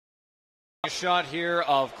A shot here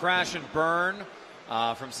of Crash and Burn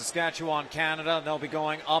from Saskatchewan, Canada. They'll be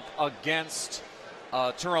going up against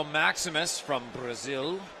Touro Maximus from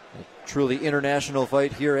Brazil. A truly international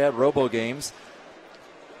fight here at RoboGames.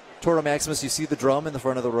 Touro Maximus, you see the drum in the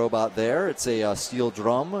front of the robot there. It's a steel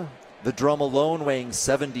drum. The drum alone weighing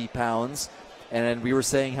 70 pounds. And we were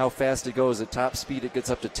saying how fast it goes. At top speed, it gets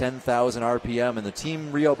up to 10,000 RPM, and the Team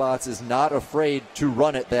Riobots is not afraid to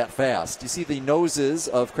run it that fast. You see the noses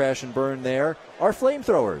of Crash and Burn there are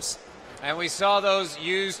flamethrowers. And we saw those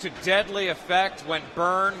used to deadly effect when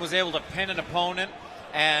Burn was able to pin an opponent.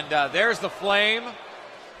 And there's the flame.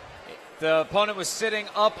 The opponent was sitting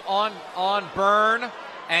up on Burn,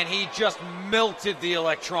 and he just melted the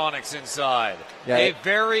electronics inside. Yeah, a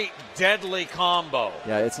very deadly combo.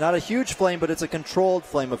 Yeah, it's not a huge flame, but it's a controlled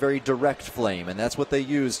flame, a very direct flame, and that's what they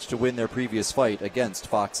used to win their previous fight against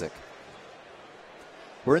Foxic.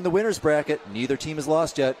 We're in the winner's bracket. Neither team has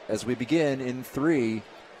lost yet as we begin in 3,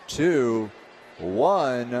 2,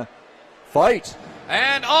 1, fight!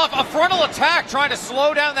 And off, a frontal attack trying to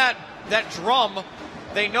slow down that drum.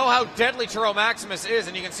 They know how deadly Touro Maximus is,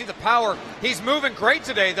 and you can see the power. He's moving great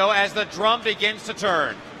today, though, as the drum begins to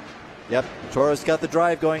turn. Yep, Touro's got the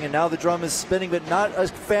drive going, and now the drum is spinning, but not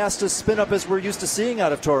as fast a spin-up as we're used to seeing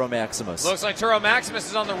out of Touro Maximus. Looks like Touro Maximus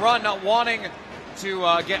is on the run, not wanting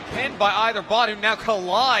to get pinned by either bot, who now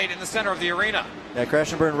collide in the center of the arena. Yeah,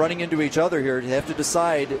 Crash and Burn running into each other here. They have to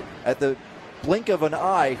decide at the blink of an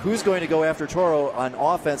eye who's going to go after Touro on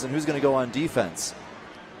offense and who's going to go on defense.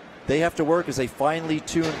 They have to work as a finely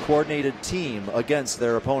tuned, coordinated team against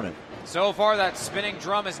their opponent. So far, that spinning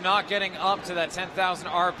drum is not getting up to that 10,000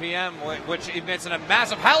 RPM, which emits a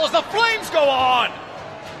massive howl as the flames go on!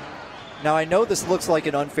 Now, I know this looks like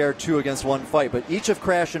an unfair 2-against-1 fight, but each of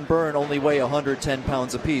Crash and Burn only weigh 110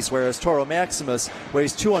 pounds apiece, whereas Touro Maximus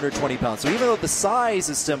weighs 220 pounds. So even though the size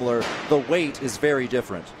is similar, the weight is very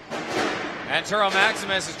different. And Touro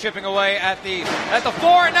Maximus is chipping away at the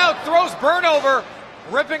floor, and now throws Burn over,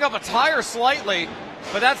 ripping up a tire slightly,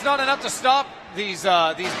 but that's not enough to stop these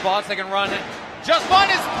bots. They can run just fine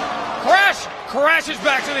as Crash crashes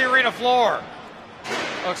back to the arena floor.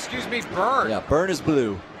 Oh, excuse me, Burn. Yeah, Burn is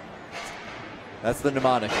blue. That's the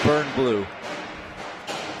mnemonic, Burn blue.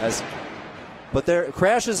 But there,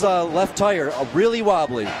 Crash's left tire really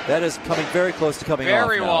wobbly. That is coming very close to coming off now.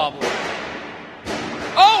 Very wobbly.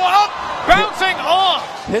 Oh, up, bouncing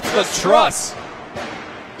off. Hits the truss.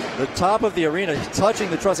 The top of the arena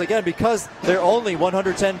touching the truss again because they're only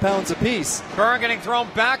 110 pounds apiece. Burn getting thrown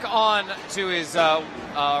back on to his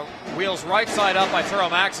wheels right side up by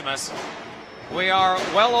Touro Maximus. We are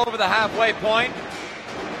well over the halfway point.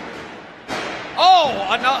 Oh,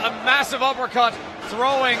 a massive uppercut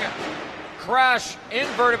throwing Crash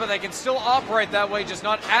inverted, but they can still operate that way, just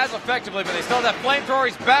not as effectively, but they still have that flamethrower.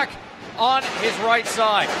 He's back on his right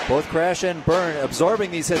side. Both Crash and Burn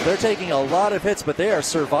absorbing these hits. They're taking a lot of hits, but they are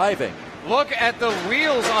surviving. Look at the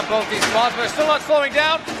wheels on both these spots, but they're still not slowing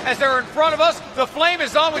down as they're in front of us. The flame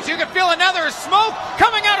is on, which you can feel, and now there is smoke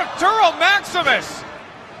coming out of Touro Maximus.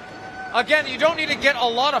 Again, you don't need to get a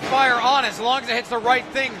lot of fire on as long as it hits the right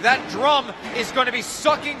thing. That drum is going to be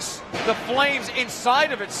sucking the flames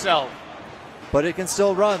inside of itself. But it can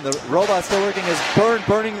still run. The robot's still working as Crash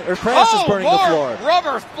is burning the floor.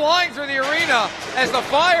 Rubber flying through the arena as the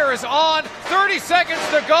fire is on. 30 seconds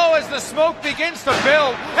to go as the smoke begins to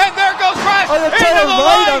build. And there goes Crash into the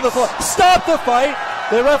right lights. on the floor. Stop the fight.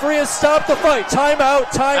 The referee has stopped the fight. Timeout,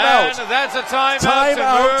 timeout. And that's a timeout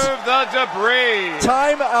to move the debris.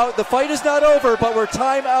 Timeout. The fight is not over, but we're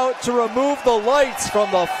timeout to remove the lights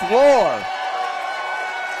from the floor.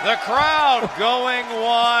 The crowd going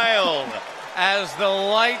wild. As the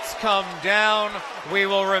lights come down, we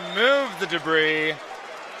will remove the debris.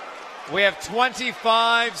 We have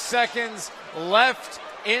 25 seconds left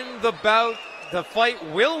in the bout. The fight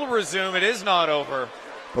will resume. It is not over.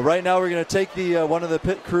 But right now we're going to take the one of the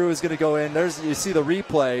pit crew is going to go in. You see the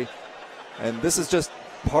replay, and this is just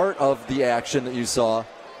part of the action that you saw.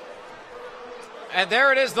 And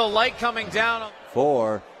there it is, the light coming down.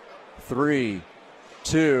 4, 3,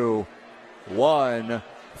 2, 1.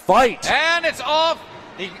 Fight! And it's off.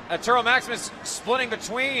 Touro Maximus splitting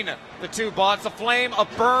between the two bots. The flame of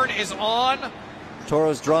Burn is on.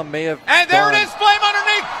 Touro's drum may have And there it is, flame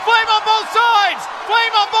underneath, flame on both sides.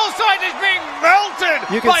 Flame on both sides is being melted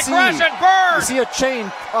by Crash and Burn. You see a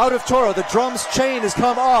chain out of Touro. The drum's chain has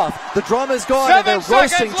come off. The drum is gone, and they're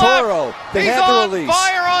roasting Touro. They He's had to on release.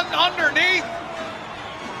 Fire on underneath.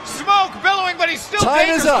 Smoke billowing, but he's still Time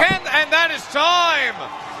dangerous. is up. And that is time.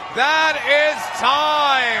 That is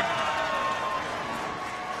time.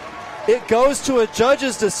 It goes to a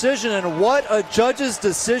judge's decision, and what a judge's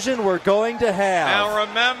decision we're going to have. Now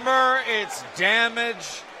remember, it's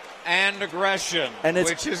damage and aggression,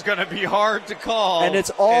 which is going to be hard to call. And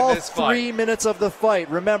it's all 3 minutes of the fight.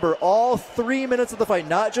 Remember, all 3 minutes of the fight,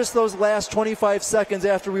 not just those last 25 seconds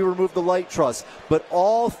after we remove the light truss, but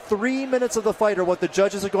all 3 minutes of the fight are what the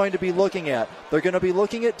judges are going to be looking at. They're going to be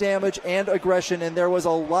looking at damage and aggression, and there was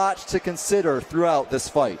a lot to consider throughout this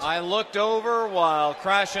fight. I looked over while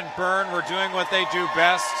Crash and Burn were doing what they do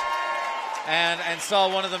best, and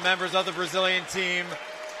saw one of the members of the Brazilian team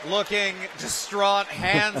looking distraught,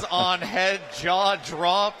 hands on head, jaw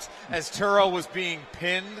dropped as Touro was being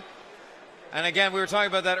pinned. And again, we were talking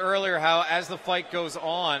about that earlier, how as the fight goes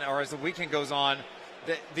on, or as the weekend goes on,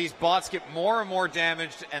 these bots get more and more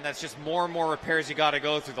damaged, and that's just more and more repairs you got to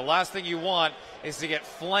go through. The last thing you want is to get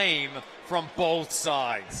flame from both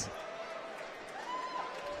sides.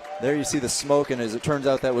 There you see the smoke, and as it turns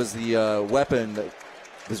out, that was the weapon that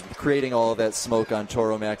was creating all of that smoke on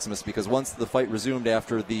Touro Maximus, because once the fight resumed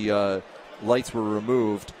after the lights were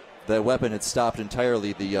removed, the weapon had stopped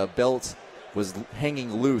entirely. The belt was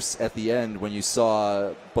hanging loose at the end when you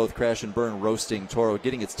saw both Crash and Burn roasting Touro,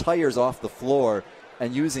 getting its tires off the floor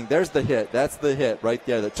and using, there's the hit, that's the hit right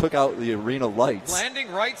there that took out the arena lights.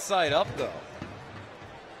 Landing right side up, though.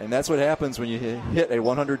 And that's what happens when you hit a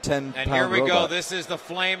 110-pound And here we robot. go. This is the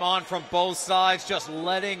flame on from both sides, just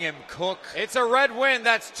letting him cook. It's a red win.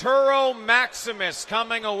 That's Touro Maximus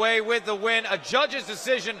coming away with the win. A judge's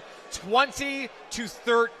decision,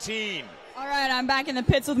 20-13. All right, I'm back in the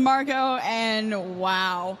pits with Marco, and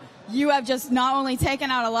wow. You have just not only taken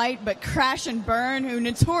out a light, but Crash and Burn, who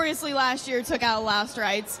notoriously last year took out last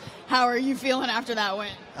rights. How are you feeling after that win?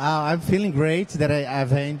 I'm feeling great that I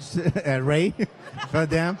avenged Ray for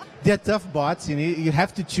them. They're tough bots. You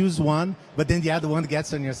have to choose one, but then the other one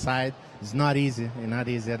gets on your side. It's not easy. Not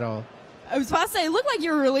easy at all. I was about to say, it looked like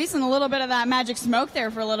you were releasing a little bit of that magic smoke there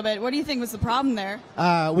for a little bit. What do you think was the problem there?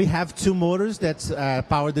 We have two motors that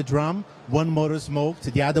power the drum. One motor smoked.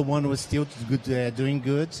 The other one was still good, doing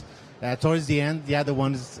good. Towards the end, the other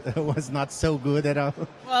one was not so good at all.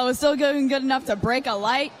 Well, it was still good enough to break a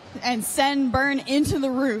light and send Burn into the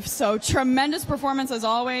roof. So tremendous performance as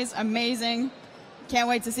always. Amazing. Can't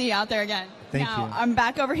wait to see you out there again. Thank you. Now, I'm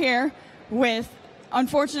back over here with,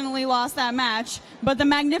 unfortunately lost that match, but the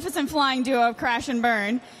magnificent flying duo of Crash and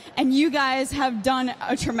Burn. And you guys have done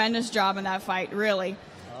a tremendous job in that fight, really.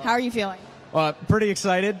 How are you feeling? Well, pretty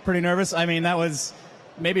excited, pretty nervous. I mean, that was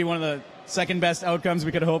maybe one of the second best outcomes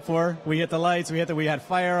we could hope for. We hit the lights, we had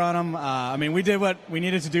fire on them. I mean, we did what we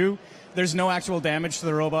needed to do. There's no actual damage to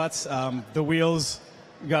the robots. The wheels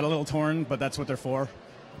got a little torn, but that's what they're for.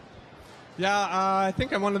 Yeah, I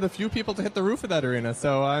think I'm one of the few people to hit the roof of that arena,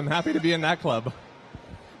 so I'm happy to be in that club.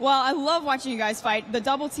 Well, I love watching you guys fight. The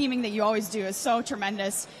double teaming that you always do is so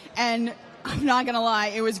tremendous. And I'm not going to lie,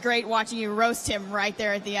 it was great watching you roast him right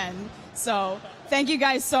there at the end. So thank you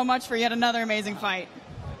guys so much for yet another amazing fight.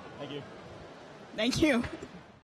 Thank you. Thank you.